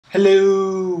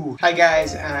Hello! Hi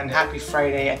guys, and happy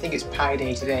Friday. I think it's Pi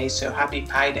Day today, so happy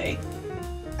Pi Day.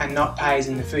 And not pies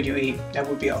in the food you eat, that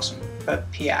would be awesome. But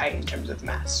PI in terms of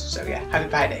maths, so yeah, happy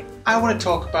Pi Day. I want to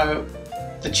talk about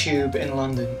the Tube in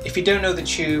London. If you don't know the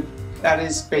Tube, that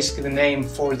is basically the name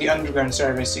for the underground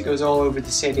service. It goes all over the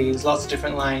city, there's lots of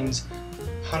different lines,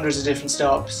 hundreds of different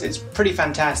stops. It's pretty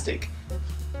fantastic.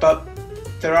 But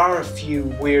there are a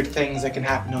few weird things that can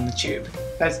happen on the Tube.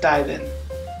 Let's dive in.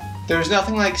 There's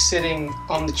nothing like sitting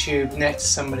on the Tube next to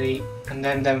somebody and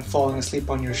then them falling asleep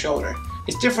on your shoulder.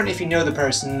 It's different if you know the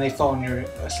person and they fall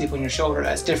asleep on your shoulder,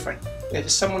 that's different. If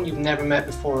it's someone you've never met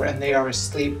before and they are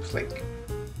asleep, like,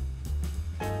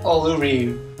 all over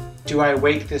you, do I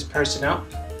wake this person up?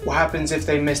 What happens if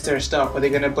they miss their stop? Are they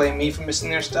going to blame me for missing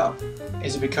their stop?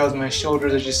 Is it because my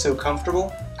shoulders are just so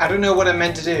comfortable? I don't know what I'm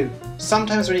meant to do.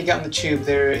 Sometimes when you get on the Tube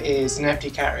there is an empty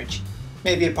carriage.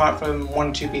 Maybe apart from one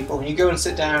or two people. When you go and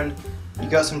sit down, you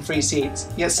got some free seats,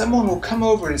 yet someone will come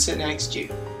over and sit next to you.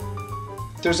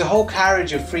 There's a whole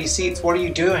carriage of free seats, what are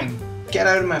you doing? Get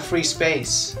out of my free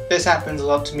space. This happens a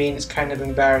lot to me and it's kind of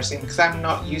embarrassing because I'm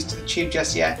not used to the Tube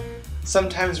just yet.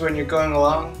 Sometimes when you're going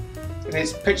along and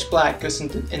it's pitch black, goes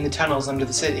in the tunnels under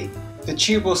the city, the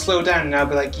Tube will slow down and I'll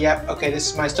be like, yep, okay,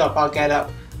 this is my stop, I'll get up.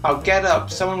 I'll get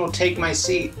up, someone will take my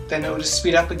seat, then it will just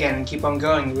speed up again and keep on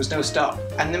going, there was no stop.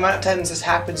 And the amount of times this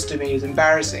happens to me is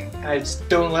embarrassing, and I just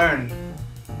don't learn.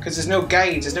 Because there's no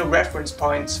guides, there's no reference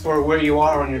points for where you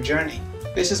are on your journey.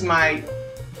 This is my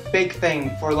big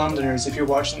thing for Londoners if you're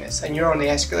watching this, and you're on the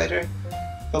escalator.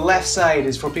 The left side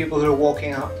is for people who are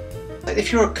walking up. Like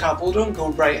if you're a couple, don't go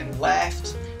right and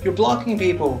left. You're blocking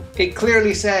people. It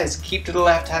clearly says, keep to the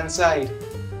left-hand side.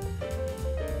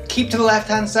 Keep to the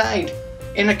left-hand side.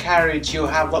 In a carriage, you'll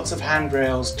have lots of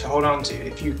handrails to hold on to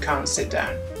if you can't sit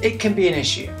down. It can be an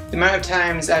issue. The amount of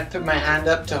times I've put my hand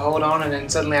up to hold on and then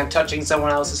suddenly I'm touching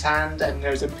someone else's hand and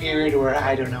there's a period where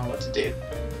I don't know what to do.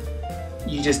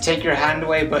 You just take your hand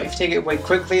away, but if you take it away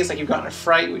quickly, it's like you've gotten a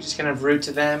fright, which is kind of rude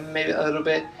to them, maybe a little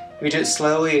bit. If you do it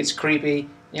slowly, it's creepy.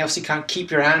 You obviously can't keep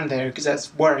your hand there because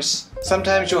that's worse.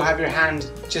 Sometimes you'll have your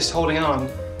hand just holding on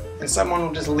and someone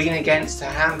will just lean against a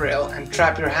handrail and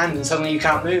trap your hand and suddenly you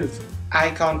can't move.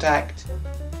 Eye contact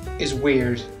is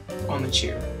weird on the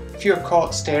Tube. If you're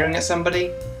caught staring at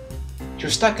somebody, you're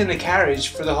stuck in the carriage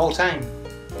for the whole time.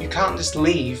 You can't just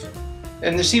leave.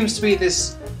 And there seems to be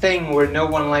this thing where no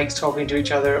one likes talking to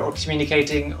each other or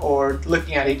communicating or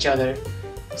looking at each other.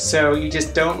 So you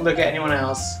just don't look at anyone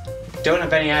else, don't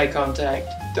have any eye contact.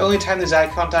 The only time there's eye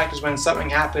contact is when something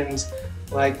happens,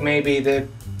 like maybe the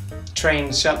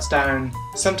train shuts down.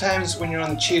 Sometimes when you're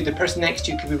on the Tube, the person next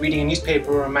to you could be reading a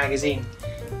newspaper or a magazine.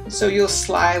 So you'll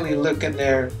slyly look at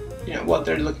what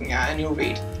they're looking at and you'll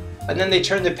read. And then they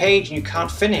turn the page and you can't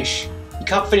finish. You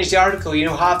can't finish the article, you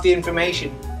know half the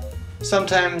information.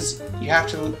 Sometimes you have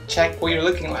to check what you're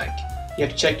looking like. You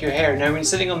have to check your hair. Now when you're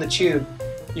sitting on the Tube,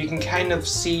 you can kind of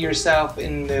see yourself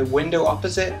in the window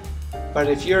opposite. But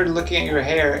if you're looking at your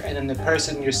hair and then the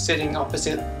person you're sitting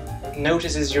opposite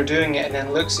notices you're doing it and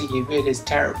then looks at you, it is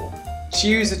terrible. To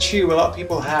use the Tube, a lot of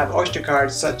people have Oyster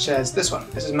cards such as this one.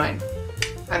 This is mine.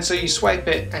 And so you swipe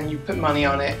it and you put money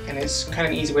on it and it's kind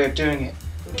of an easy way of doing it.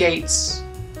 Gates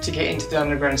to get into the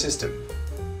underground system.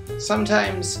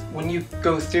 Sometimes when you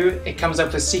go through it comes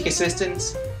up with seek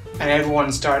assistance and everyone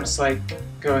starts like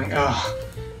going,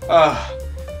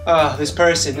 this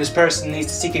person needs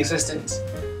to seek assistance.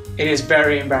 It is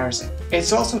very embarrassing.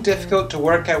 It's also difficult to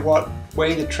work out what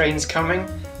way the train's coming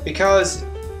because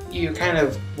you're kind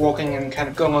of walking and kind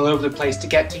of going all over the place to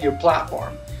get to your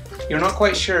platform. You're not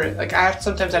quite sure, like I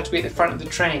sometimes have to be at the front of the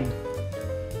train,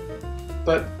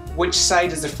 but which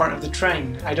side is the front of the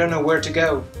train? I don't know where to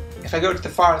go. If I go to the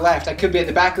far left, I could be at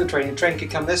the back of the train could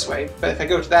come this way, but if I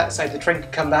go to that side, the train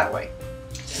could come that way.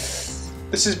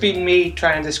 This has been me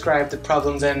trying to describe the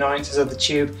problems and annoyances of the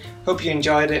Tube. Hope you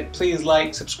enjoyed it. Please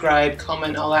like, subscribe,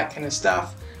 comment, all that kind of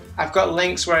stuff. I've got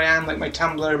links where I am, like my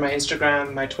Tumblr, my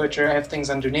Instagram, my Twitter, everything's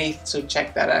underneath, so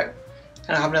check that out.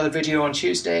 And I'll have another video on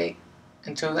Tuesday.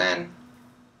 Until then,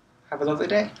 have a lovely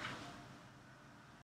day.